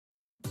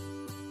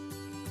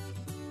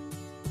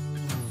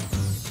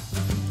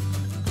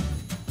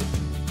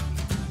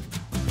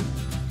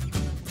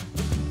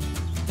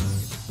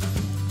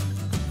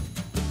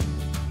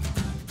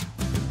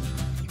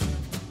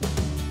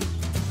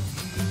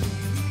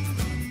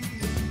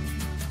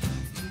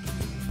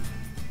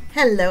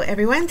Hello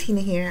everyone,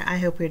 Tina here. I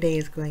hope your day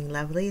is going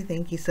lovely.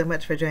 Thank you so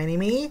much for joining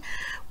me.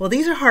 Well,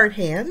 these are heart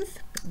hands.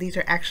 These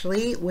are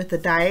actually with the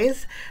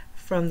dies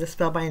from the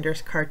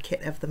Spellbinders Card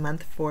Kit of the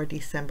month for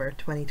December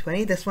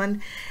 2020. This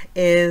one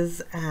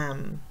is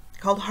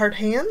called Heart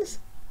Hands.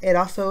 It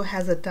also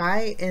has a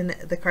die in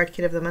the card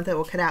kit of the month that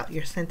will cut out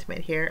your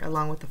sentiment here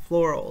along with the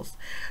florals.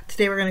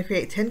 Today we're going to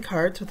create 10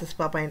 cards with the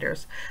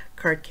Spellbinders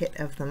Card Kit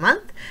of the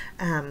month.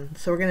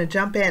 So we're going to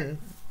jump in.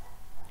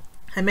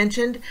 I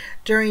mentioned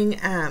during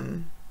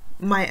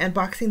my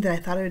unboxing that I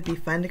thought it would be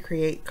fun to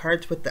create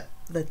cards with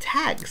the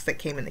tags that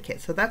came in the kit.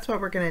 So that's what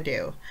we're going to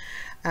do.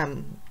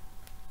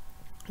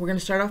 We're going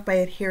to start off by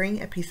adhering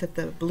a piece of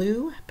the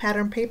blue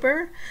pattern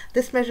paper.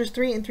 This measures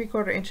 3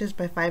 3/4 inches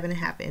by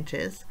 5.5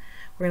 inches.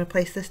 We're going to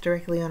place this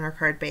directly on our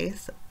card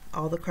base.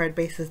 All the card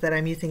bases that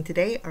I'm using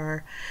today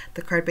are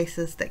the card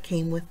bases that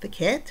came with the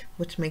kit,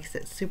 which makes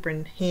it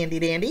super handy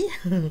dandy.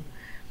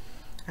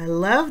 I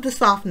love the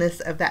softness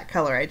of that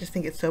color. I just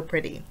think it's so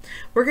pretty.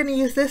 We're going to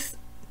use this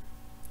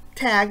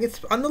tag.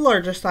 It's on the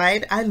larger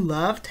side. I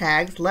love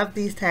tags. Love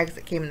these tags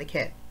that came in the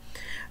kit.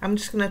 I'm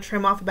just going to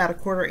trim off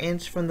about 1/4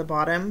 inch from the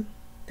bottom.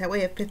 That way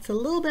it fits a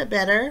little bit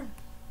better.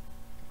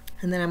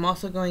 And then I'm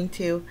also going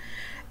to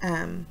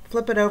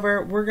flip it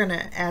over. We're going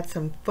to add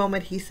some foam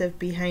adhesive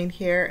behind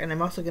here, and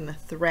I'm also going to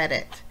thread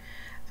it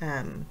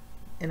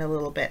in a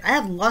little bit. I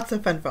have lots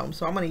of fun foam,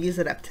 so I'm going to use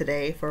it up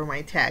today for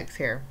my tags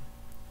here.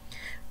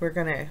 We're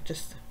gonna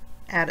just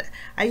add,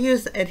 I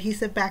use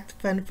adhesive backed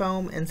fun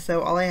foam, and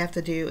so all I have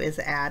to do is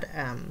add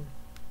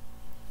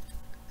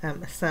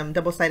some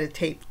double-sided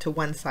tape to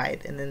one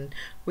side, and then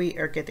we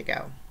are good to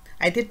go.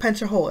 I did punch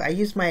a hole. I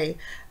used my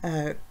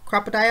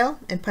crocodile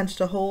and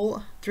punched a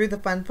hole through the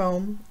fun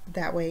foam.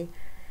 That way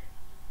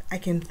I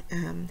can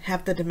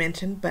have the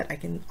dimension, but I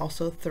can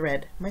also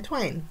thread my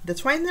twine. The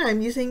twine that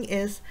I'm using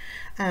is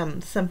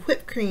some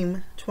whipped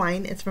cream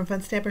twine. It's from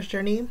Fun Stamper's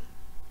Journey.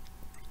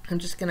 I'm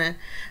just gonna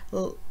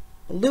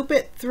loop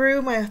it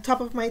through my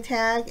top of my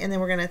tag, and then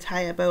we're gonna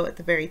tie a bow at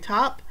the very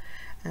top.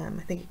 I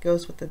think it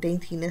goes with the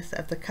daintiness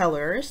of the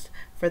colors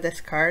for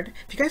this card.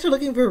 If you guys are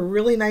looking for a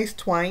really nice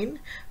twine,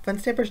 Fun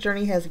Stamper's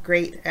Journey has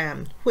great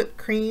whipped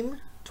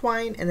cream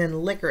twine, and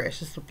then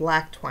licorice is the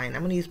black twine.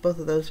 I'm gonna use both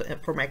of those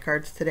for my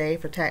cards today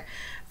for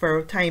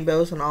tying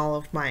bows on all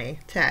of my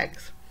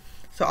tags.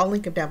 So I'll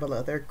link them down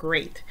below. They're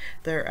great.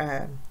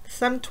 They're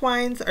some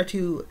twines are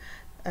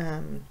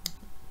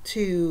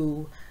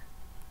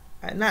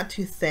not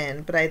too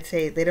thin, but I'd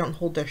say they don't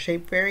hold their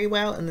shape very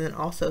well, and then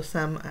also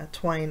some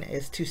twine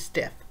is too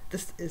stiff.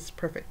 This is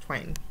perfect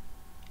twine.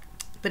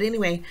 But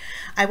anyway,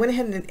 I went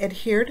ahead and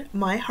adhered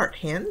my heart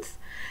hands,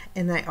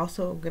 and I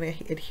also am going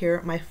to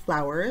adhere my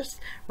flowers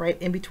right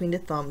in between the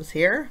thumbs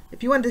here.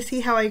 If you wanted to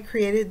see how I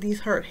created these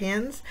heart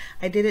hands,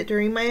 I did it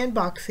during my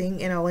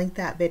unboxing, and I'll link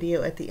that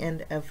video at the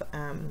end of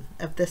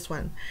this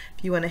one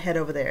if you want to head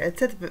over there.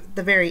 It's at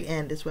the very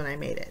end is when I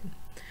made it.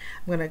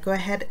 I'm going to go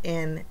ahead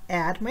and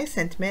add my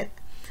sentiment.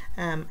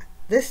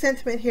 This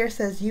sentiment here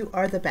says "You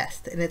are the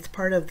best," and it's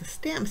part of the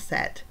stamp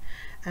set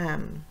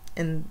in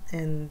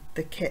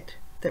the kit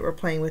that we're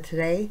playing with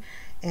today.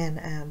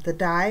 And the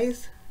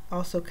dies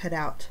also cut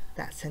out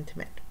that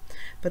sentiment.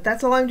 But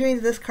that's all I'm doing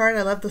to this card.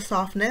 I love the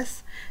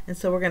softness, and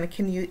so we're going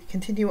to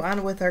continue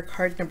on with our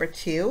card number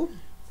 2.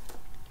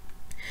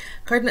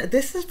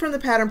 This is from the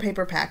pattern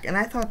paper pack, and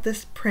I thought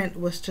this print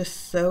was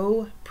just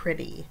so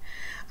pretty.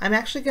 I'm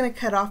actually going to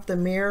cut off the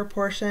mirror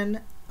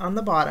portion on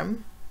the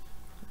bottom,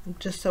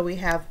 just so we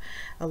have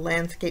a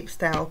landscape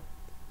style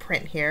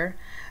print here.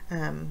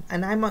 And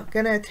I'm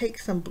going to take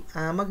some,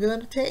 you're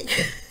going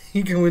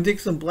to take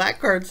some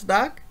black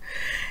cardstock,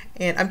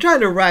 and I'm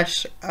trying to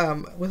rush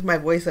with my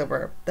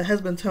voiceover. The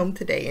husband's home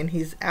today, and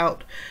he's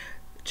out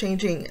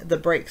changing the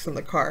brakes on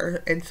the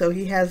car, and so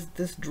he has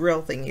this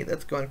drill thingy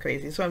that's going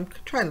crazy, so I'm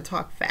trying to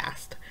talk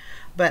fast.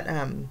 But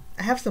I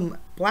have some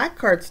black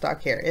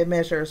cardstock here. It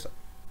measures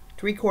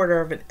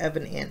 3/4 of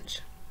an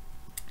inch.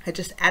 I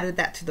just added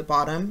that to the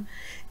bottom,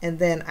 and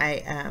then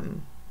I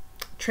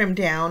trimmed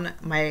down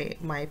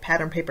my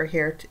pattern paper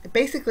here.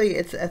 Basically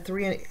it's a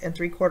 3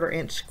 3/4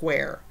 inch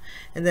square,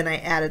 and then I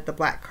added the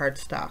black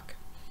cardstock.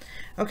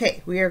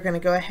 Okay, we are going to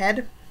go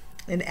ahead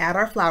and add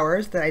our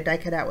flowers that I die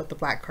cut out with the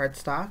black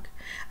cardstock.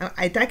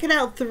 I die cut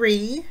out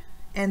 3,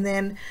 and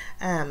then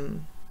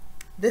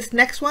this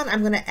next one I'm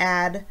going to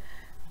add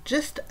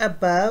just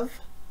above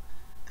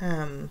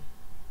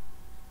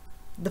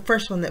the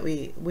first one that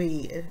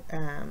we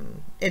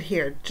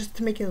adhered, just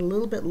to make it a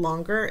little bit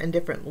longer and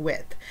different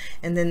width.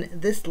 And then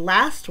this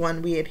last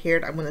one we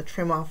adhered, I'm going to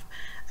trim off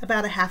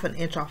about 1/2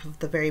 inch off of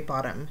the very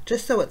bottom,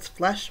 just so it's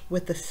flush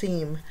with the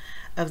seam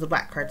of the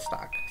black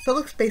cardstock. So it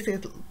looks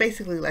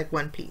basically like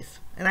one piece,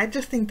 and I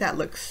just think that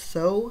looks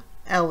so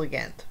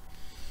elegant.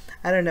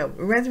 I don't know, it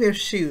reminds me of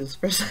shoes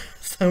for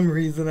some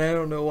reason. I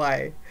don't know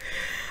why.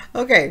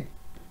 Okay,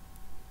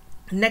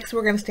 next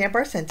we're going to stamp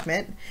our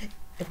sentiment.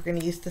 We're going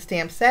to use the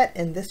stamp set,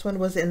 and this one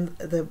was in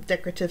the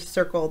decorative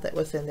circle that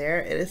was in there.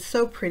 It is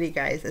so pretty,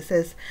 guys. It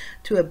says,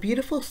 "To a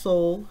beautiful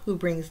soul who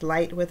brings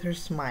light with her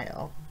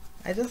smile."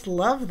 I just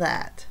love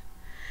that.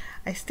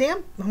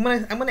 I'm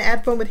gonna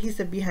add foam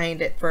adhesive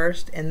behind it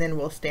first, and then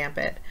we'll stamp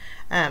it.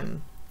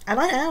 I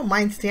don't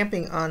mind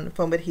stamping on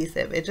foam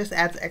adhesive. It just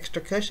adds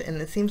extra cushion,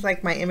 and it seems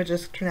like my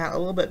images turn out a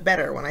little bit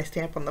better when I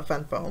stamp on the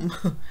fun foam.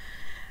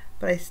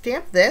 But I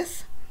stamp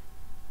this,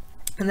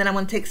 and then I'm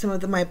going to take some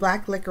of my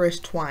black licorice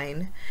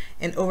twine,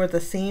 and over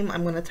the seam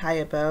I'm going to tie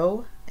a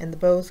bow, and the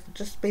bow's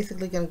just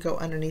basically going to go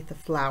underneath the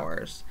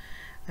flowers.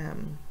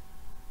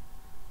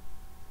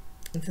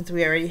 And since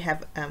we already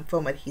have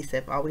foam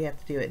adhesive, all we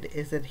have to do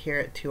is adhere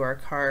it to our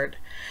card.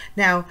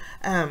 Now,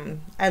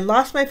 I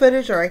lost my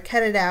footage, or I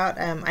cut it out.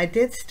 I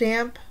did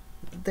stamp,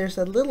 there's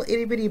a little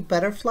itty bitty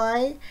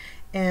butterfly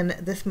in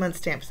this month's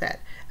stamp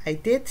set. I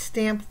did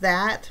stamp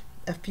that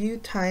a few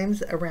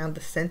times around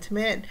the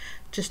sentiment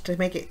just to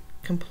make it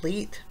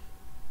complete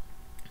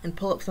and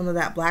pull up some of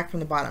that black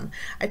from the bottom.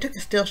 I took a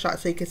still shot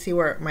so you can see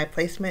where my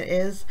placement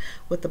is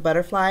with the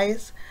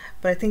butterflies,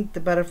 but I think the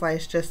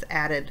butterflies just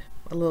added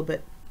a little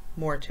bit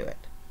more to it.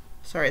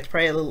 Sorry, it's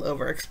probably a little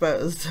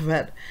overexposed,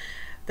 but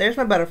there's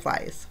my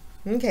butterflies.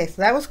 Okay,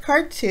 so that was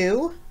card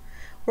 2.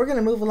 We're going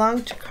to move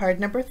along to card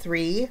number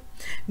 3.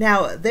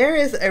 Now, there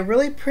is a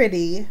really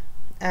pretty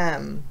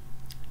tag.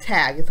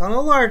 It's on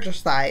the larger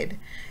side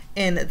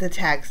in the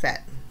tag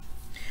set.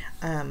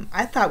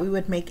 I thought we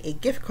would make a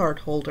gift card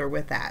holder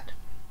with that.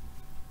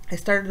 I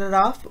started it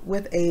off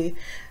with the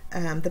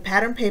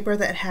pattern paper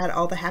that had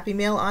all the Happy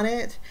Mail on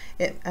it.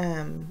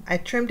 I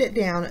trimmed it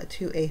down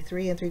to a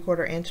 3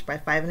 3/4 inch by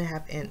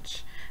 5.5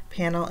 inch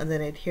panel, and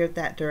then adhered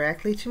that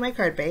directly to my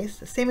card base,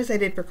 same as I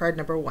did for card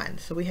number 1.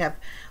 So we have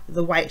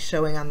the white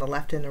showing on the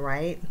left and the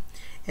right.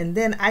 And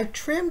then I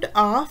trimmed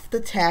off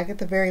the tag at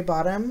the very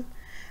bottom,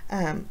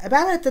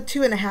 about at the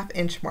 2.5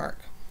 inch mark.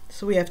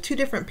 So we have 2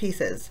 different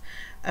pieces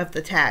of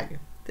the tag.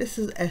 This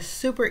is a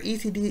super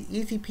easy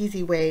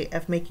peasy way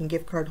of making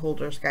gift card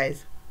holders,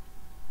 guys.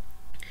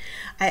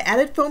 I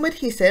added foam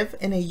adhesive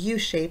in a U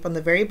shape on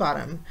the very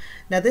bottom.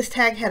 Now this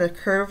tag had a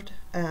curved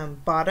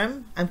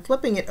bottom. I'm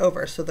flipping it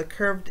over so the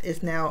curved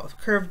is now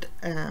curved,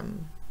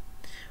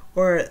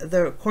 or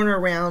the corner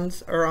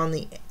rounds are on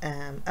the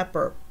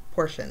upper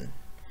portion.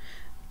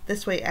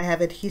 This way I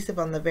have adhesive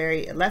on the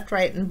very left,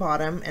 right, and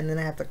bottom, and then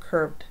I have the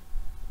curved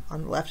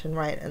on the left and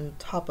right and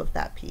top of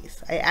that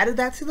piece. I added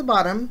that to the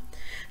bottom,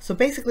 so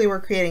basically we're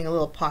creating a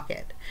little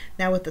pocket.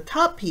 Now with the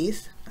top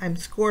piece, I'm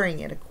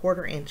scoring at a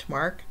 1/4 inch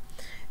mark,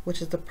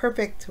 which is the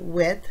perfect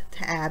width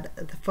to add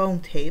the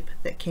foam tape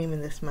that came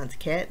in this month's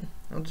kit.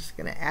 I'm just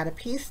going to add a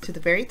piece to the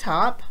very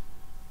top.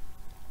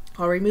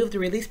 I'll remove the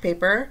release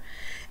paper,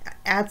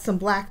 add some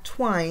black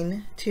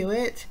twine to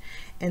it,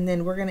 and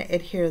then we're going to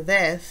adhere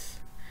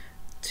this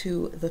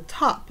to the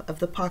top of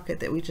the pocket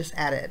that we just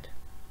added.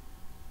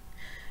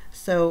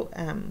 So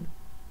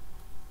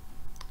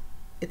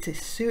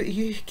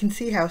you can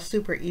see how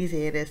super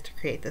easy it is to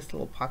create this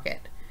little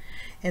pocket.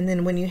 And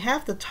then when you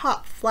have the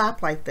top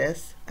flap like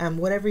this,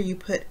 whatever you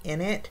put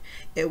in it,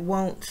 it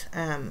won't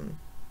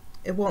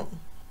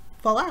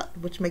fall out,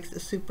 which makes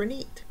it super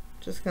neat.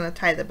 Just gonna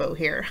tie the bow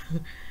here.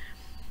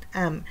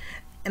 And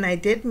I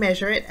did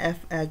measure it.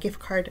 A gift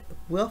card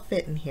will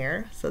fit in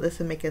here, so this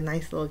would make a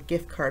nice little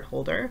gift card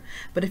holder.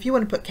 But if you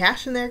want to put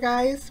cash in there,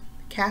 guys,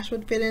 cash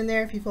would fit in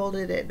there if you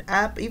folded it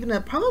up.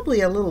 Even probably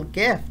a little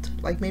gift,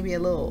 like maybe a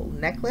little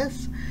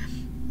necklace.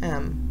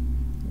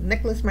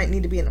 Necklace might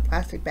need to be in a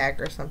plastic bag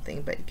or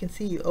something, but you can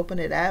see you open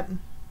it up.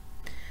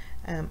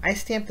 I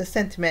stamped the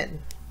sentiment,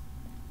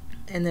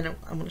 and then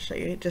I'm going to show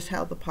you just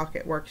how the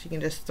pocket works. You can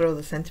just throw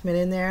the sentiment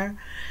in there,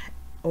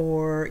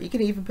 or you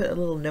can even put a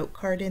little note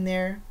card in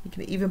there. You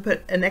can even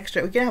put an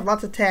extra, we can have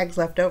lots of tags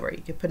left over.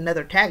 You could put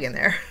another tag in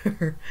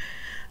there.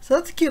 So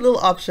that's a cute little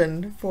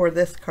option for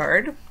this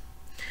card.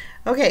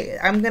 Okay,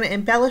 I'm going to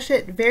embellish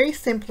it very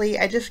simply.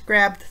 I just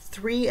grabbed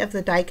 3 of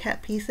the die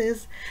cut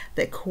pieces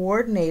that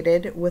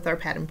coordinated with our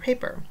pattern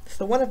paper.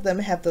 So one of them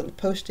have the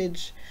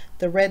postage,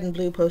 the red and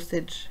blue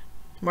postage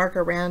mark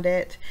around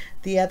it.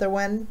 The other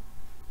one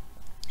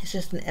is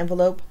just an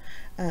envelope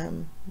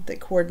that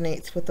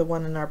coordinates with the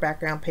one in our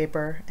background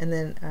paper. And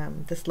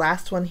then this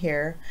last one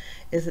here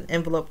is an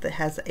envelope that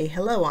has a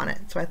hello on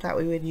it. So I thought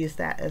we would use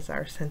that as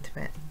our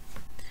sentiment.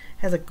 It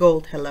has a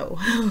gold hello.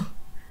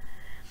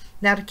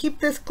 Now to keep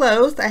this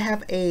closed, I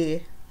have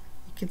you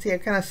can see I'm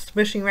kind of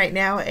smushing right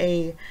now,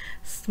 a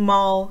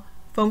small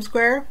foam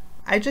square.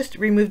 I just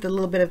removed a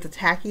little bit of the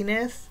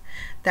tackiness.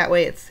 That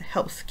way it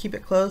helps keep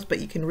it closed, but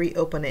you can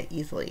reopen it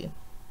easily.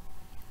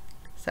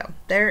 So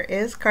there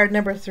is card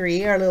number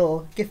 3, our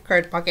little gift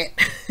card pocket.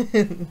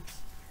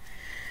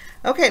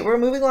 Okay, we're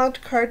moving along to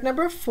card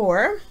number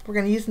 4. We're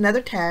going to use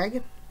another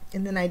tag,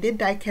 and then I did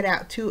die cut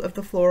out 2 of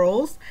the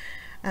florals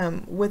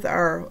with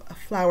our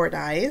flower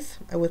dies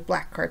with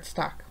black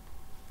cardstock.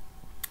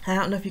 I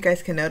don't know if you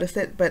guys can notice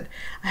it, but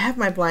I have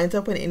my blinds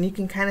open and you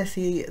can kind of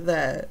see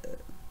the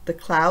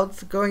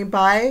clouds going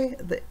by.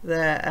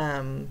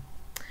 The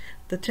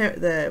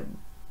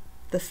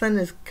sun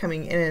is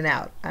coming in and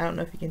out. I don't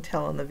know if you can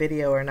tell on the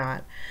video or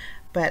not,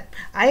 but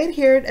I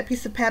adhered a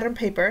piece of pattern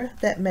paper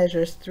that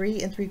measures 3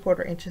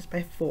 3/4 inches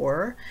by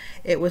 4.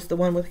 It was the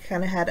one with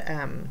kind of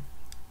had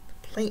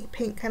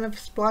paint kind of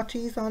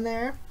splotches on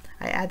there.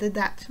 I added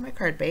that to my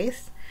card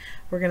base.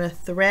 We're going to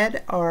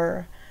thread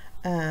our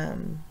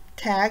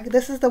tag.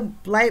 This is the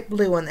light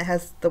blue one that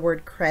has the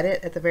word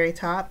credit at the very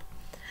top.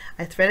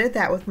 I threaded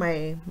that with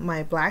my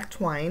black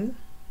twine,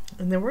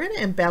 and then we're going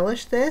to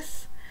embellish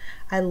this.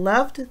 I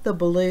loved the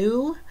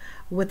blue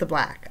with the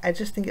black. I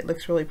just think it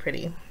looks really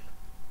pretty.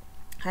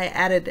 I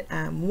added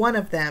one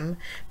of them.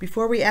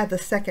 Before we add the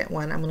second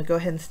one, I'm going to go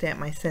ahead and stamp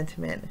my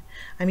sentiment.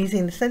 I'm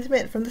using the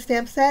sentiment from the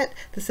stamp set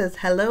that says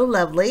 "Hello,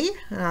 lovely."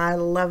 I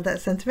love that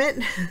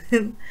sentiment.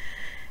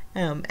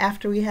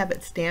 After we have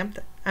it stamped,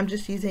 I'm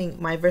just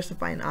using my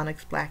VersaFine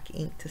Onyx Black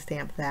ink to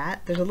stamp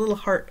that. There's a little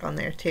heart on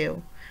there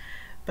too.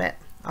 But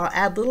I'll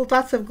add little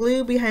dots of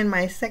glue behind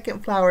my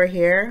second flower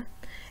here,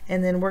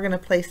 and then we're going to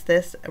place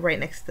this right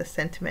next to the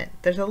sentiment.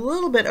 There's a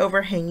little bit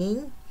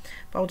overhanging,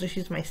 but I'll just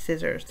use my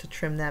scissors to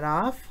trim that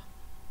off.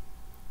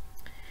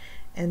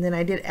 And then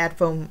I did add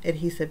foam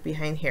adhesive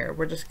behind here.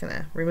 We're just going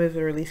to remove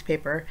the release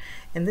paper,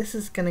 and this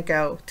is going to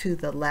go to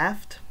the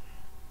left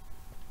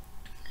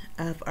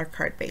of our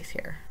card base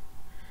here.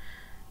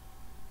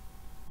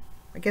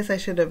 I guess I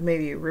should have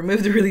maybe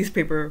removed the release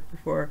paper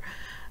before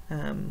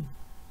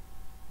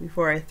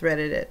I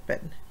threaded it,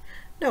 but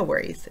no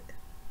worries.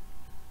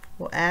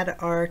 We'll add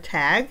our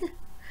tag,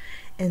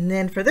 and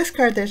then for this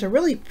card there's a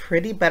really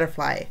pretty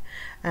butterfly.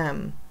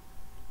 I'm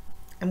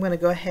going to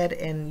go ahead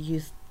and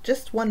use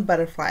just one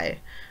butterfly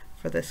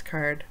for this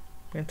card.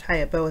 I'm going to tie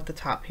a bow at the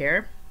top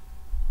here.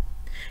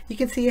 You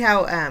can see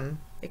how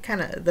it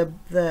kind of,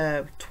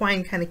 the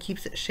twine kind of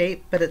keeps its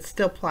shape, but it's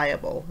still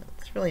pliable.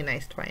 It's really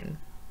nice twine.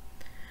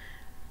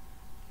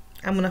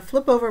 I'm going to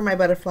flip over my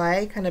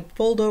butterfly, kind of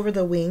fold over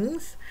the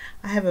wings.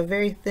 I have a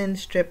very thin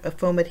strip of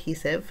foam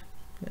adhesive.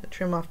 I'm going to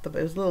trim off it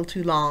was a little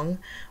too long.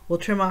 We'll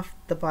trim off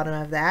the bottom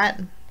of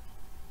that.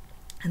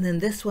 And then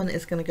this one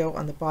is going to go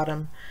on the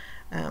bottom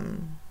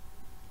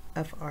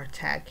of our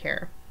tag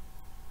here.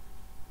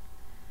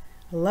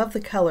 I love the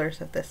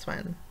colors of this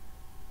one.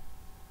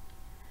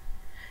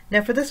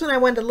 Now for this one I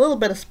wanted a little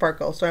bit of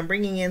sparkle, so I'm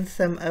bringing in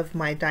some of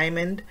my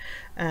diamond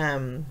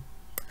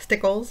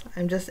stickles.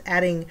 I'm just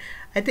adding,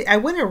 I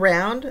went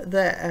around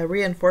the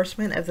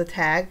reinforcement of the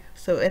tag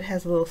so it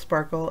has a little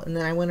sparkle, and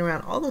then I went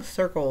around all the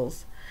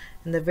circles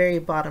in the very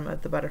bottom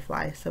of the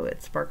butterfly so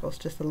it sparkles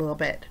just a little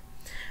bit.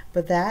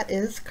 But that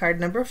is card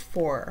number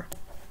 4.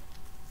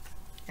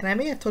 And I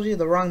may have told you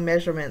the wrong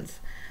measurements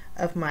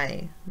of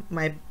my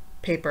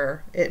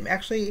paper. It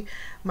actually,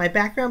 my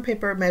background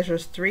paper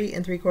measures 3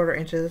 3/4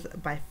 inches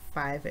by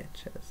 5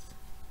 inches.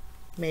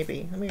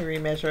 Maybe. Let me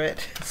remeasure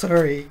it.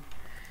 Sorry.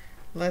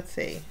 Let's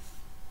see.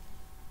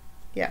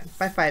 Yeah,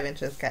 by 5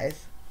 inches,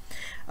 guys.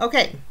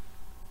 Okay.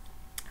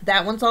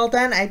 That one's all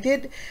done. I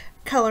did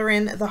color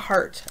in the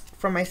heart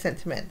from my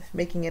sentiment,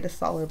 making it a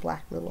solid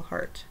black little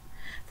heart.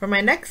 For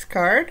my next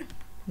card,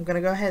 I'm going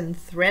to go ahead and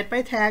thread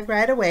my tag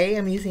right away.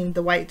 I'm using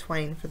the white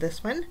twine for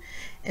this one.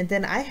 And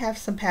then I have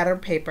some pattern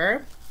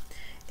paper.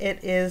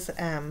 It is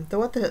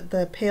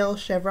the pale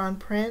chevron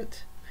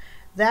print.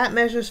 That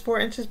measures 4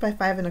 inches by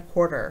 5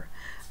 1/4.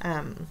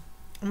 I'm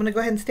going to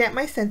go ahead and stamp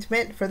my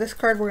sentiment. For this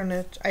card,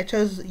 I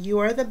chose "You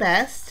Are the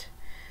Best,"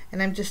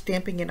 and I'm just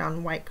stamping it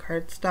on white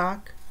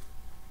cardstock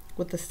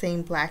with the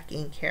same black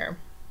ink here.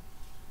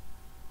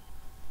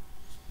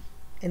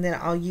 And then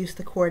I'll use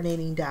the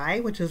coordinating die,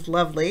 which is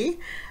lovely,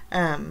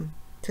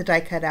 to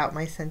die cut out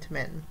my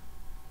sentiment.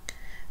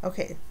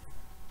 Okay.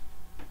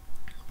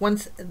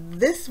 Once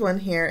this one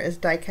here is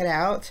die cut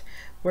out,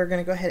 we're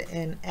going to go ahead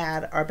and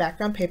add our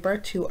background paper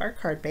to our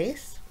card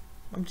base.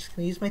 I'm just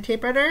going to use my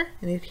tape runner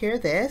and adhere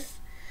this.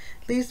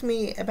 Leaves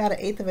me about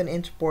 1/8 of an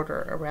inch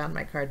border around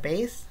my card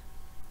base.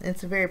 And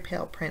it's a very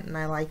pale print, and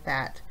I like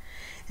that.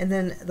 And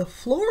then the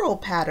floral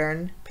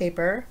pattern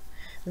paper,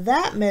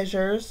 that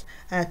measures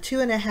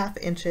 2.5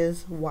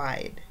 inches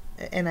wide,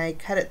 and I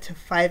cut it to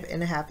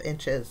 5.5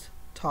 inches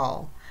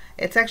tall.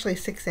 It's actually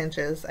 6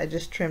 inches. I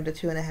just trimmed a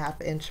 2.5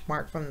 inch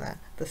mark from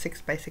the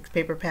 6x6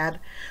 paper pad.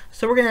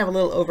 So we're going to have a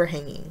little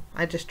overhanging.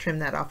 I just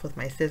trimmed that off with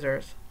my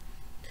scissors.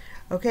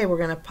 Okay, we're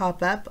going to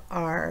pop up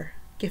our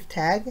gift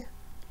tag.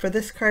 For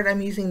this card,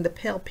 I'm using the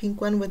pale pink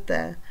one with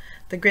the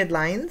grid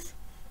lines.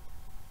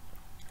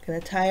 Going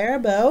to tie our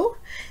bow,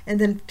 and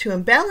then to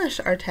embellish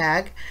our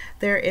tag,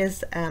 there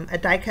is a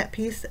die cut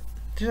piece,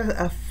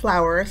 a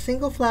flower, a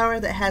single flower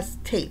that has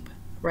tape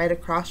right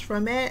across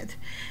from it.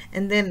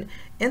 And then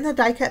in the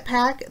die cut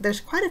pack, there's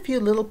quite a few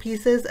little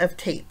pieces of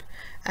tape.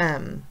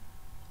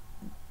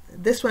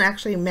 This one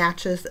actually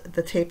matches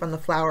the tape on the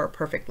flower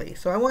perfectly.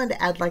 So I wanted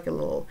to add like a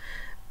little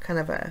kind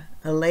of a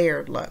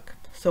layered look.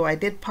 So I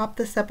did pop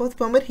this up with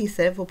foam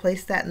adhesive. We'll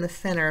place that in the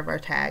center of our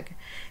tag.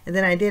 And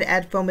then I did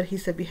add foam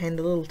adhesive behind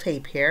the little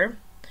tape here.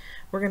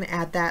 We're going to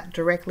add that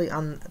directly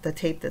on the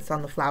tape that's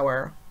on the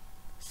flower.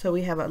 So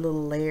we have a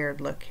little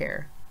layered look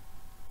here.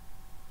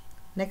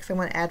 Next, I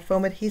want to add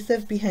foam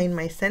adhesive behind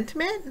my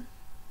sentiment.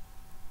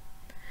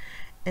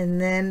 And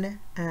then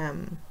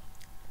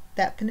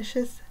that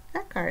finishes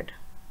that card.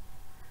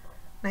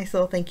 Nice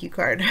little thank you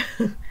card.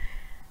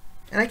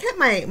 And I kept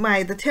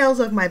the tails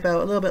of my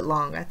bow a little bit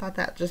long. I thought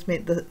that just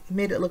made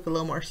it look a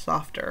little more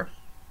softer.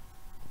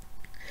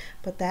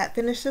 But that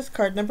finishes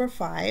card number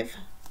 5.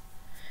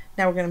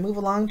 Now we're going to move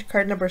along to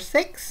card number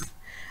 6.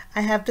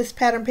 I have this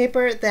pattern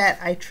paper that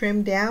I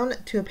trimmed down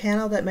to a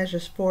panel that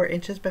measures 4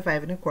 inches by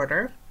 5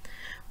 1/4.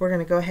 We're going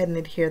to go ahead and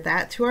adhere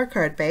that to our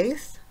card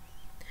base.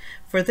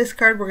 For this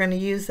card, we're going to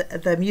use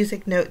the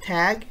music note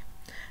tag.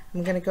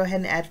 I'm going to go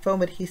ahead and add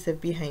foam adhesive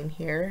behind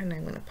here, and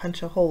I'm going to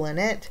punch a hole in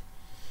it.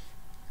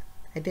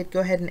 I did go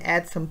ahead and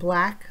add some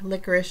black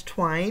licorice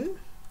twine,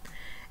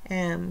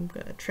 and I'm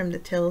going to trim the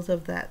tails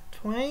of that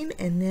twine,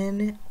 and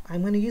then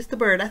I'm going to use the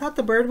bird. I thought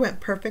the bird went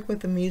perfect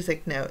with the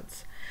music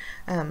notes.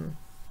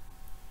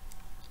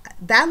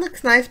 That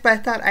looks nice, but I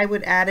thought I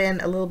would add in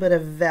a little bit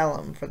of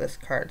vellum for this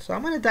card. So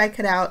I'm going to die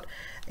cut out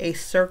a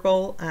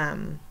circle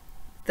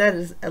that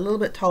is a little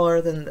bit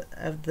taller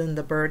than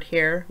the bird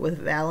here with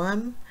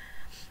vellum,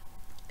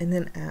 and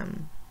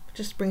then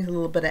just brings a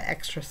little bit of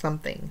extra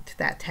something to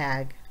that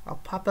tag. I'll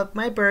pop up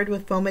my bird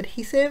with foam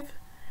adhesive,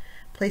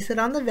 place it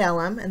on the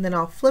vellum, and then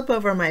I'll flip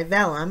over my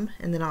vellum,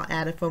 and then I'll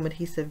add a foam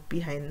adhesive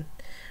behind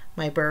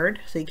my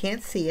bird so you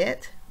can't see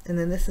it. And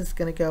then this is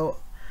going to go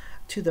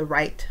to the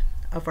right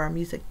of our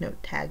music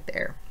note tag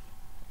there.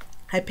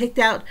 I picked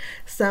out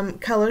some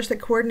colors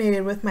that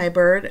coordinated with my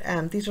bird.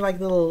 These are like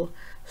little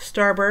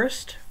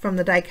starburst from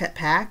the die cut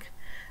pack.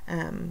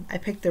 I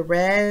picked the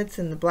reds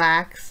and the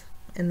blacks,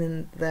 and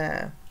then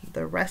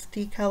the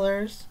rusty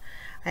colors.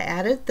 I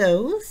added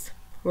those.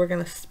 We're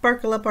going to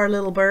sparkle up our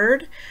little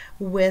bird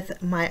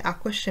with my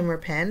aqua shimmer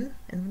pen,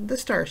 and the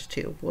stars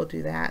too. We'll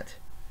do that.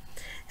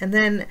 And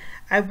then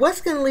I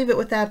was going to leave it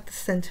without the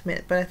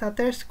sentiment, but I thought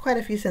there's quite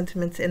a few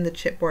sentiments in the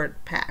chipboard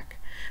pack.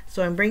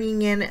 So I'm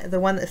bringing in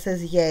the one that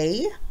says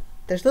yay.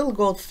 There's little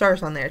gold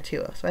stars on there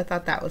too, so I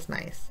thought that was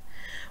nice.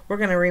 We're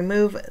going to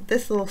remove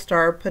this little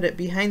star, put it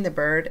behind the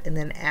bird, and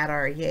then add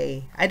our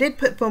yay. I did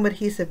put foam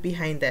adhesive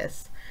behind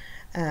this,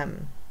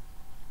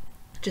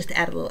 just to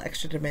add a little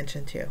extra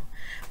dimension too.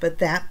 But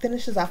that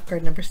finishes off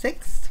card number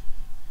 6.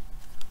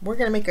 We're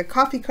going to make a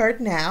coffee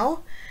card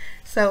now.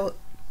 So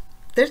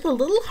there's a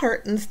little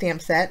heart in the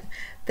stamp set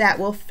that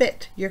will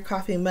fit your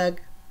coffee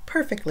mug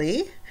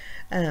perfectly.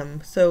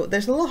 So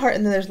there's a little heart,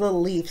 and then there's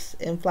little leaves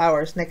and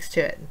flowers next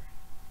to it.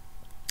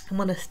 I'm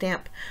going to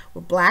stamp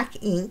with black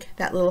ink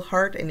that little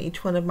heart in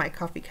each one of my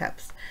coffee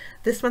cups.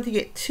 This month you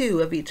get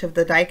 2 of each of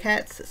the die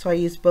cuts, so I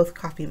used both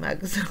coffee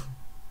mugs.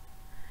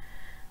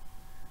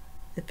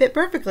 It fit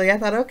perfectly. I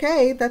thought,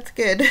 okay, that's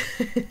good.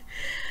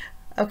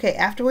 Okay,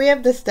 after we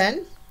have this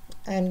done,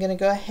 I'm going to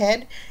go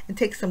ahead and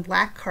take some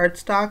black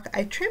cardstock.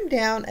 I trimmed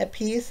down a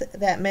piece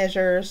that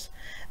measures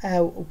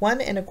 1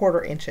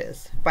 1/4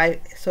 inches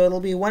so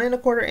it'll be 1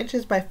 1/4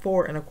 inches by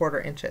 4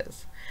 1/4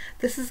 inches.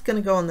 This is going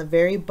to go on the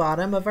very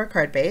bottom of our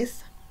card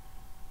base.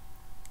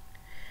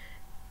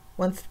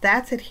 Once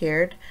that's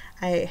adhered,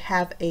 I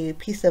have a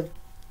piece of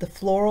the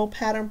floral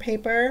pattern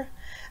paper.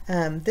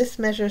 This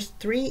measures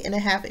 3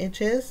 1/2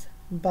 inches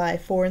by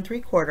 4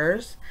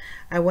 3/4.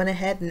 I went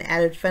ahead and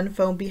added fun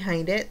foam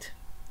behind it.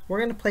 We're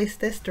going to place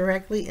this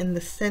directly in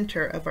the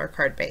center of our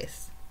card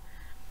base.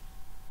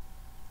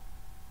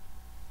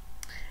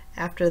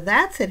 After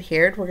that's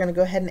adhered, we're going to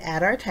go ahead and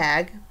add our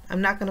tag.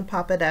 I'm not going to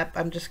pop it up.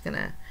 I'm just going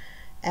to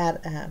add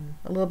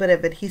a little bit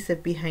of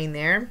adhesive behind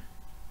there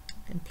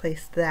and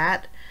place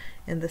that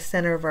in the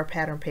center of our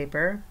pattern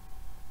paper.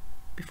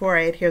 Before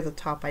I adhere the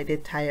top, I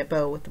did tie a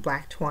bow with the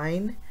black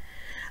twine.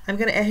 I'm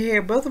going to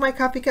adhere both of my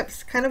coffee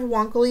cups kind of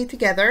wonkily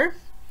together,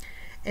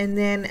 and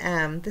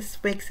then this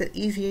makes it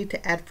easy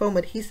to add foam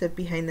adhesive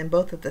behind them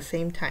both at the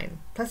same time.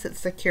 Plus it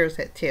secures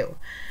it too.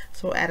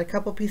 So we'll add a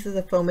couple pieces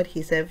of foam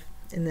adhesive,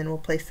 and then we'll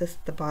place this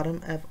at the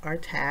bottom of our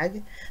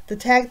tag. The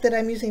tag that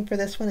I'm using for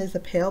this one is a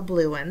pale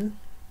blue one.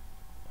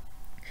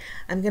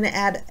 I'm going to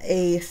add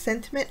a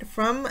sentiment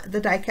from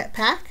the die cut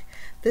pack.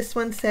 This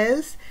one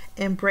says,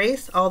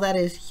 "Embrace all that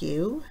is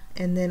you."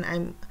 And then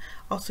I'm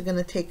also going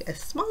to take a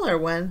smaller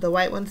one. The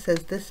white one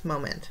says, "This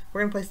moment."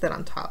 We're going to place that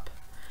on top.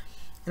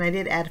 And I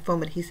did add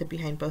foam adhesive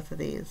behind both of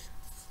these.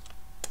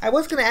 I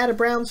was going to add a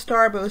brown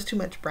star, but it was too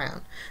much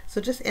brown. So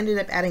just ended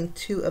up adding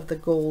 2 of the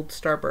gold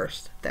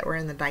starbursts that were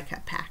in the die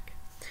cut pack.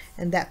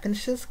 And that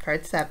finishes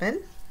card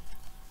 7.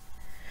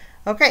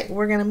 Okay,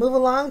 we're going to move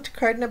along to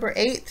card number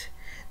 8.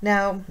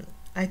 Now,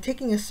 I'm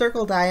taking a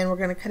circle die, and we're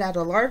going to cut out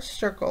a large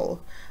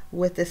circle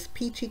with this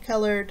peachy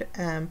colored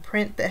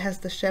print that has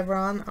the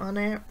chevron on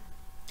it.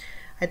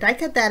 I die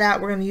cut that out.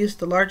 We're going to use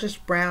the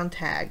largest brown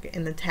tag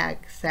in the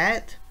tag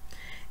set.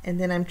 And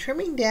then I'm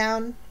trimming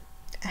down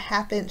a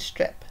 1/2 inch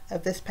strip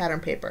of this pattern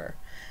paper.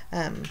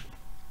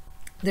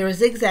 There were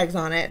zigzags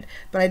on it,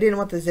 but I didn't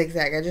want the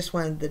zigzag. I just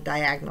wanted the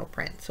diagonal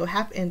print. So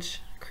 1/2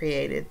 inch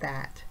created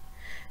that.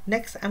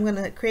 Next, I'm going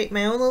to create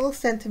my own little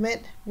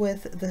sentiment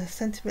with the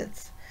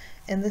sentiments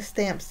in the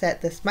stamp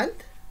set this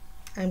month.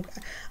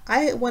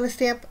 I want to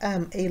stamp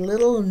a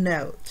little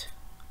note.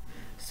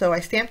 So I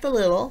stamped a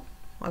little.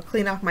 I'll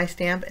clean off my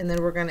stamp, and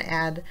then we're going to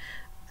add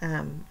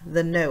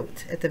the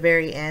note at the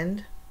very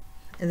end.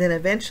 And then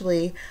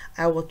eventually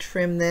I will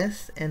trim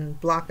this and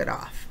block it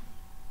off.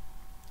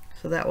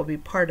 So that will be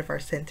part of our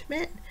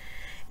sentiment.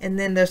 And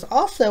then there's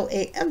also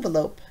a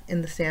envelope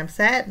in the stamp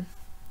set.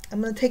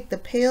 I'm going to take the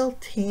pale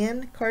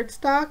tan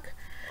cardstock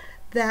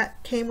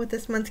that came with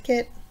this month's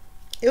kit.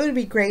 It would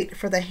be great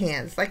for the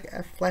hands, like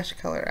a flesh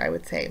color, I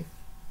would say.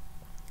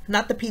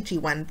 Not the peachy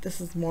one, this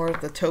is more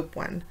of the taupe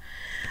one.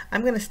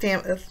 I'm going to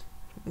stamp,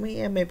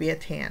 maybe a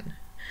tan.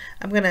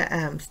 I'm going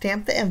to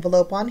stamp the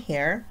envelope on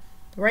here,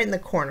 right in the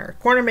corner.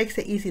 Corner makes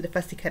it easy to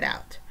fussy cut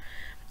out.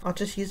 I'll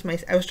just use my,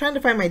 I was trying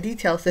to find my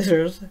detail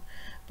scissors,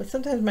 but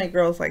sometimes my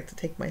girls like to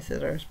take my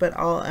scissors, but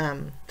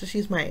I'll just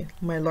use my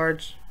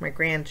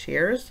grand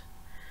shears.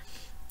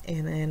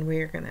 And then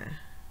we're going to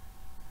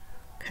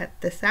cut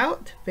this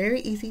out.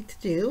 Very easy to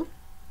do.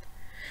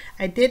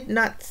 I did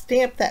not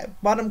stamp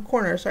that bottom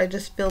corner, so I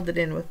just filled it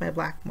in with my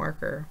black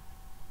marker.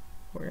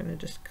 We're going to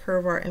just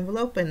curve our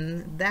envelope,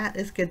 and that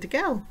is good to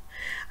go.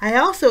 I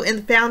also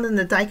found in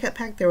the die cut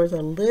pack there was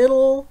a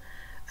little,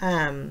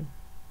 it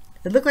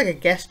looked like a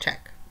guest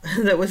check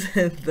that was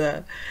in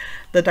the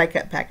die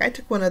cut pack. I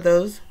took one of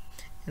those,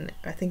 and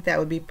I think that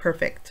would be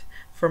perfect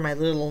for my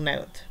little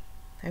note.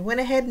 I went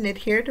ahead and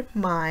adhered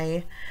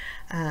my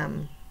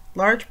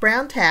large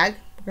brown tag.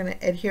 We're going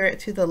to adhere it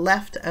to the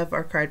left of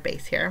our card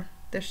base here.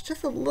 There's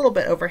just a little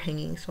bit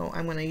overhanging, so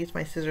I'm going to use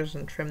my scissors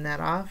and trim that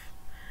off.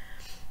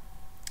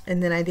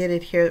 And then I did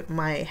adhere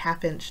my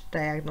 1/2 inch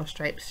diagonal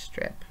stripe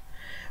strip.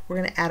 We're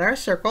going to add our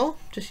circle,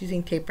 just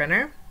using tape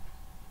runner.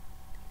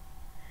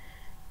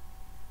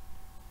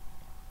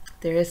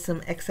 There is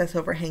some excess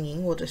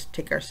overhanging. We'll just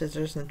take our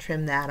scissors and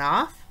trim that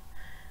off.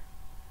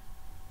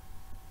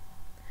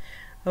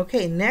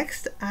 Okay,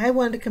 next I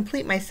wanted to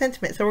complete my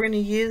sentiment, so we're going to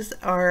use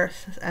our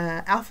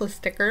alpha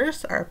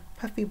stickers, our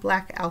puffy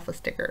black alpha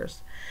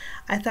stickers.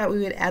 I thought we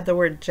would add the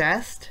word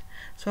just,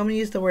 so I'm going to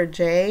use the word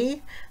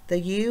J, the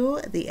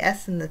U, the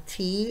S, and the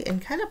T, and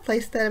kind of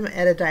place them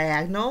at a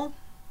diagonal.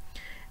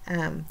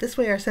 This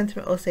way our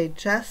sentiment will say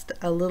just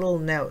a little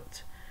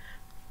note.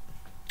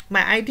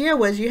 My idea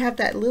was you have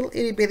that little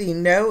itty bitty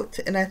note,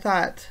 and I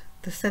thought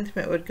the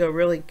sentiment would go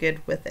really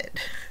good with it.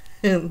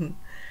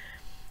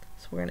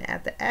 We're going to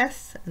add the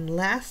S, and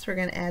last we're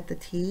going to add the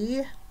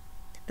T.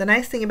 The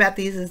nice thing about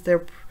these is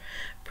they're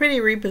pretty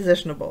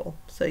repositionable,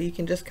 so you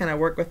can just kind of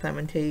work with them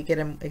until you get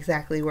them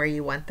exactly where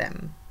you want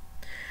them.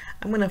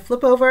 I'm going to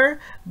flip over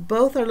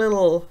both our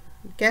little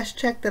guest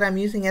check that I'm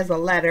using as a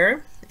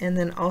letter, and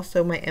then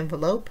also my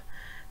envelope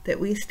that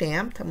we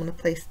stamped. I'm going to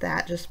place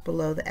that just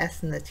below the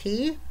S and the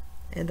T,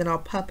 and then I'll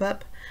pop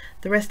up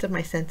the rest of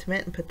my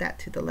sentiment and put that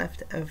to the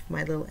left of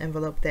my little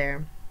envelope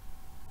there.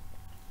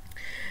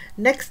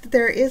 Next,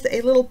 there is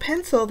a little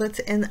pencil that's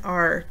in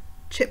our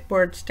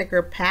chipboard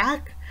sticker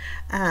pack.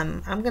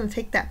 I'm going to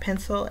take that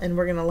pencil and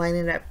we're going to line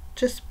it up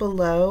just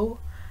below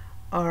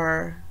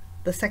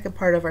the second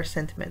part of our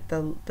sentiment,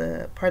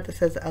 the part that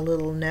says a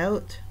little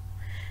note.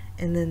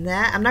 And then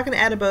that, I'm not going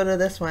to add a bow to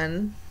this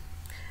one.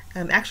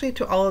 Actually,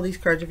 to all of these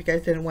cards, if you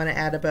guys didn't want to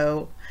add a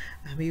bow,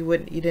 you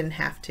didn't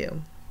have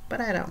to,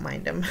 but I don't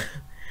mind them.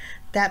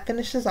 That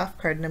finishes off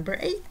card number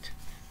 8.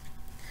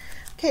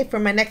 Okay, for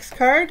my next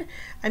card,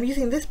 I'm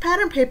using this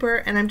pattern paper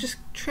and I'm just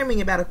trimming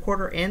about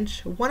 1/4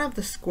 inch one of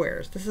the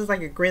squares. This is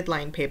like a grid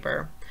line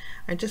paper.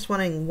 I'm just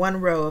wanting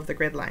one row of the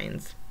grid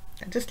lines.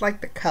 I just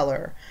like the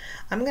color.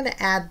 I'm going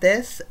to add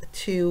this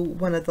to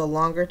one of the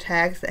longer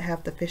tags that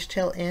have the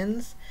fishtail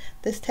ends.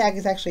 This tag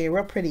is actually a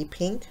real pretty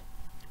pink,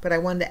 but I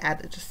wanted to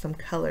add just some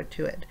color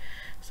to it.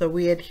 So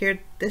we adhered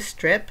this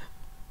strip.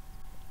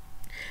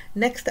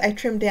 Next, I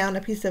trimmed down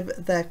a piece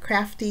of the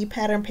Crafty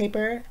pattern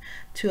paper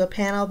to a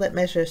panel that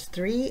measures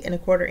 3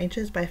 1/4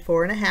 inches by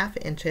 4 1/2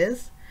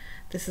 inches.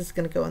 This is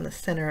going to go in the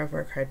center of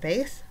our card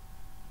base.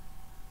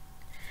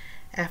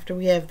 After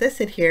we have this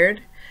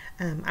adhered,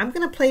 I'm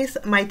going to place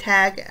my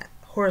tag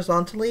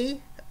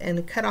horizontally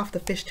and cut off the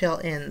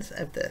fishtail ends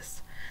of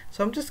this.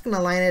 So I'm just going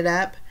to line it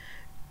up,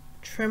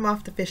 trim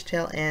off the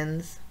fishtail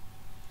ends,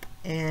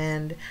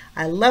 and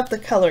I love the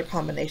color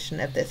combination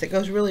of this. It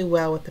goes really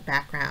well with the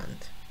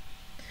background.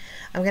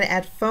 I'm going to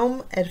add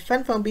foam,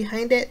 fun foam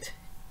behind it,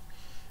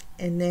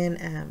 and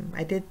then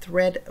I did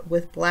thread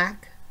with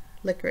black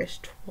licorice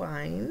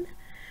twine.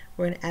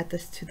 We're going to add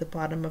this to the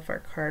bottom of our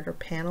card or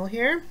panel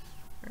here,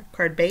 our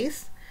card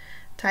base.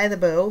 Tie the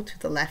bow to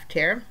the left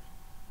here.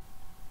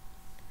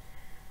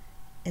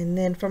 And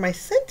then for my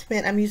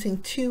sentiment, I'm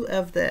using 2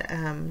 of the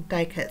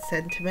die cut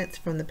sentiments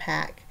from the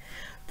pack.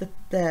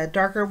 The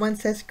darker one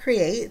says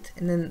create,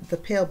 and then the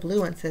pale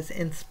blue one says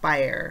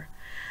inspire.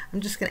 I'm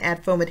just going to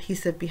add foam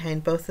adhesive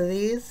behind both of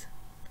these.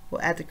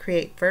 We'll add the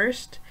create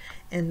first,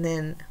 and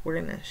then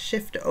we're going to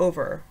shift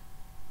over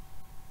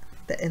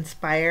the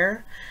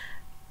inspire,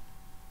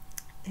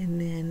 and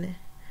then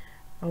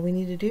all we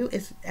need to do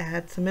is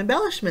add some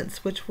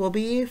embellishments, which will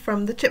be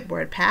from the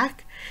chipboard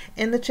pack.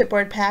 In the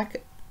chipboard pack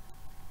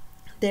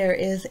there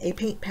is a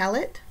paint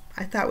palette.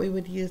 I thought we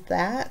would use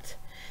that,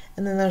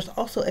 and then there's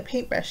also a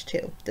paintbrush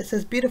too that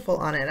says beautiful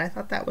on it. I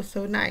thought that was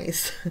so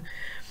nice.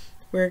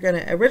 We're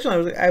gonna,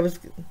 originally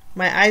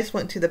my eyes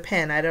went to the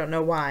pen, I don't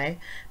know why,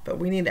 but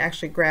we need to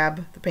actually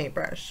grab the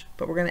paintbrush.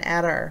 But we're gonna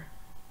add our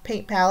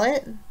paint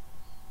palette,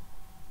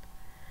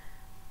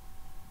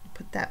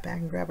 put that back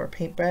and grab our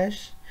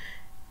paintbrush.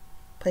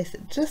 Place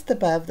it just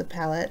above the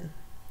palette,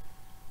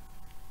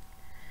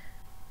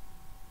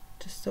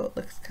 just so it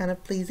looks kind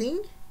of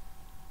pleasing.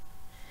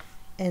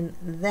 And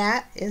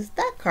that is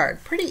that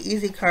card. Pretty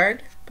easy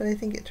card, but I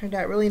think it turned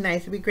out really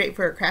nice. It'd be great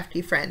for a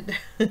crafty friend.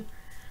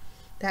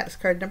 That is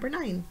card number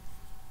 9.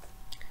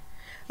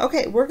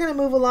 Okay, we're going to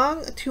move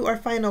along to our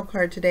final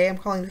card today. I'm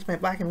calling this my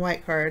black and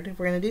white card.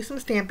 We're going to do some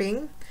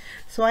stamping.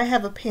 So I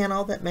have a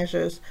panel that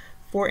measures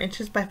 4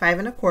 inches by 5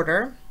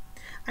 1/4.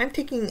 I'm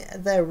taking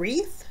the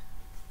wreath,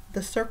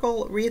 the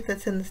circle wreath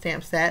that's in the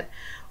stamp set.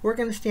 We're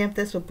going to stamp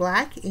this with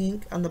black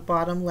ink on the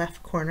bottom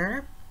left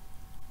corner.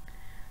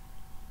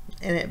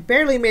 And it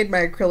barely made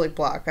my acrylic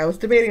block. I was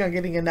debating on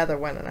getting another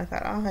one, and I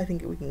thought, oh, I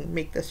think we can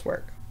make this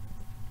work.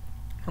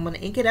 I'm going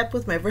to ink it up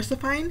with my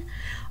VersaFine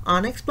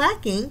Onyx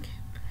black ink.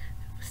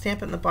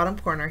 Stamp it in the bottom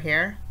corner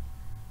here.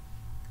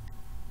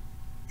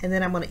 And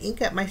then I'm going to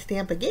ink up my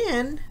stamp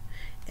again,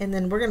 and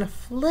then we're going to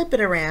flip it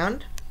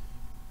around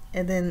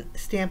and then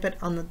stamp it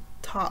on the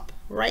top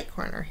right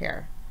corner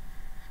here.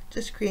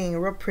 Just creating a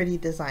real pretty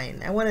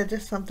design. I wanted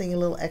just something a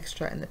little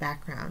extra in the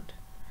background.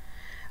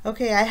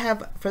 Okay, I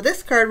have, for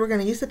this card, we're going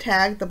to use the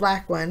tag, the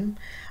black one.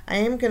 I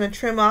am going to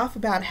trim off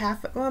about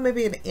half, well,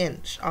 maybe an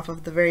inch off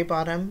of the very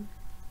bottom.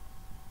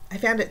 I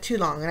found it too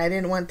long, and I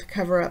didn't want to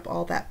cover up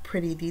all that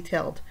pretty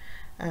detailed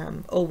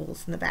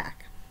ovals in the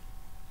back.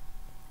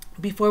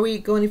 Before we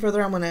go any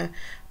further, I'm going to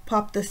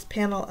pop this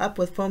panel up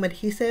with foam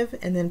adhesive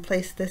and then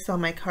place this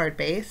on my card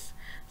base.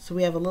 So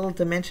we have a little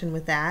dimension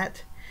with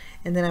that.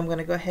 And then I'm going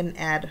to go ahead and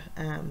add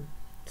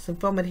some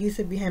foam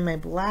adhesive behind my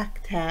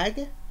black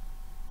tag.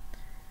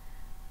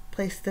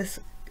 Place this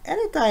at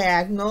a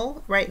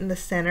diagonal right in the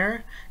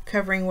center,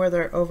 covering where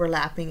they're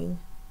overlapping.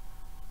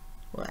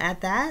 We'll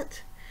add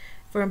that.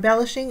 For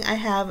embellishing, I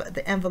have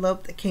the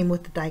envelope that came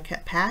with the die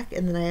cut pack,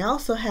 and then I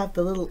also have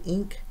the little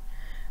ink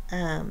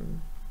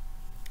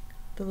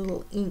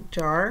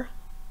jar.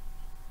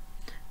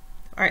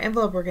 Our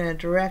envelope we're going to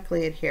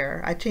directly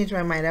adhere. I changed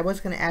my mind. I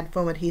was going to add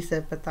foam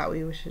adhesive, but thought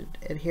we should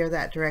adhere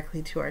that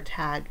directly to our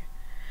tag.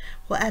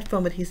 We'll add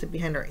foam adhesive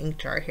behind our ink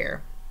jar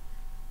here.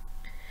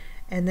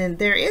 And then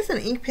there is an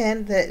ink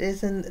pen that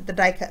is in the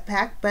die cut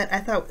pack, but I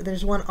thought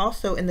there's one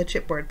also in the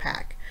chipboard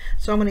pack.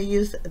 So I'm going to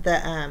use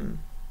the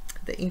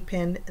ink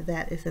pen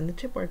that is in the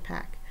chipboard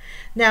pack.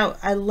 Now,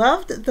 I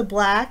loved the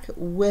black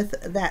with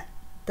that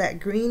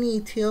greeny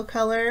teal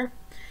color,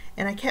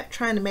 and I kept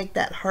trying to make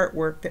that heart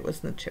work that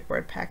was in the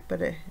chipboard pack,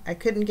 but I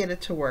couldn't get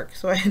it to work,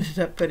 so I ended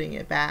up putting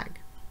it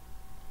back.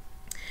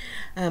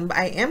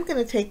 I am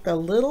going to take the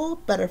little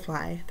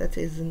butterfly that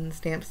is in the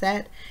stamp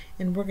set,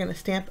 and we're going to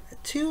stamp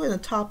 2 in the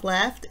top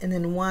left and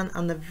then 1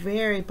 on the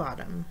very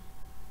bottom,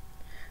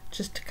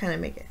 just to kind of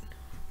make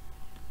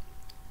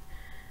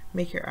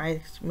your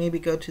eyes maybe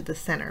go to the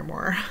center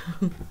more.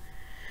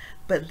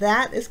 But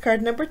that is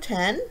card number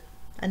 10.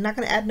 I'm not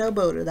going to add no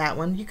bow to that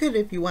one. You could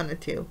if you wanted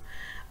to,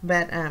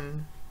 but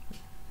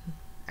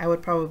I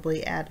would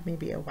probably add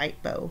maybe a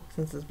white bow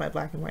since it's my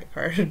black and white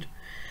card.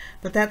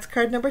 But that's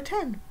card number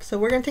 10. So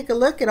we're going to take a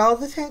look at all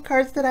the 10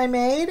 cards that I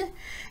made.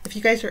 If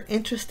you guys are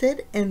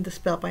interested in the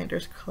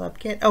Spellbinders Club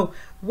Kit. Oh,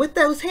 with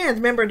those hands,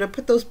 remember to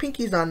put those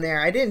pinkies on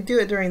there. I didn't do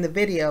it during the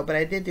video, but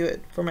I did do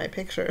it for my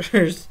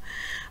pictures.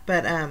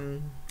 But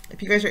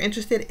if you guys are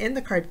interested in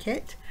the card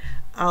kit,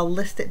 I'll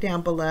list it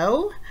down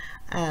below.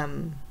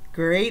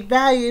 Great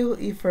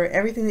value for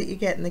everything that you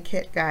get in the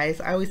kit, guys.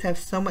 I always have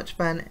so much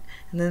fun,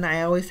 and then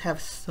I always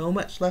have so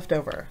much left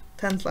over,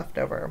 tons left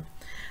over.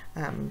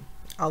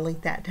 I'll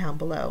link that down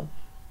below.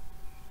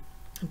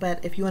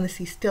 But if you want to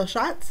see still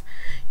shots,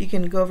 you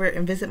can go over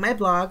and visit my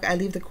blog. I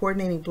leave the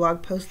coordinating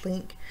blog post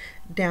link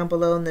down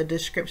below in the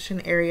description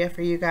area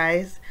for you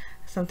guys.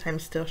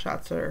 Sometimes still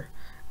shots are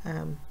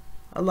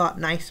a lot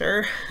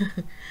nicer.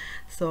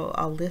 So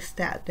I'll list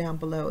that down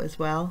below as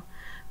well.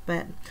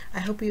 But I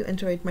hope you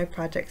enjoyed my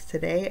projects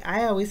today.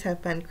 I always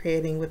have fun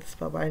creating with the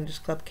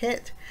Spellbinders Club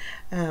Kit.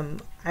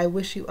 I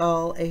wish you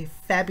all a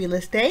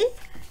fabulous day,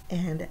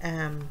 and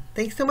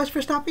thanks so much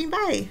for stopping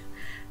by.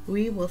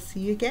 We will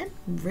see you again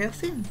real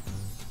soon.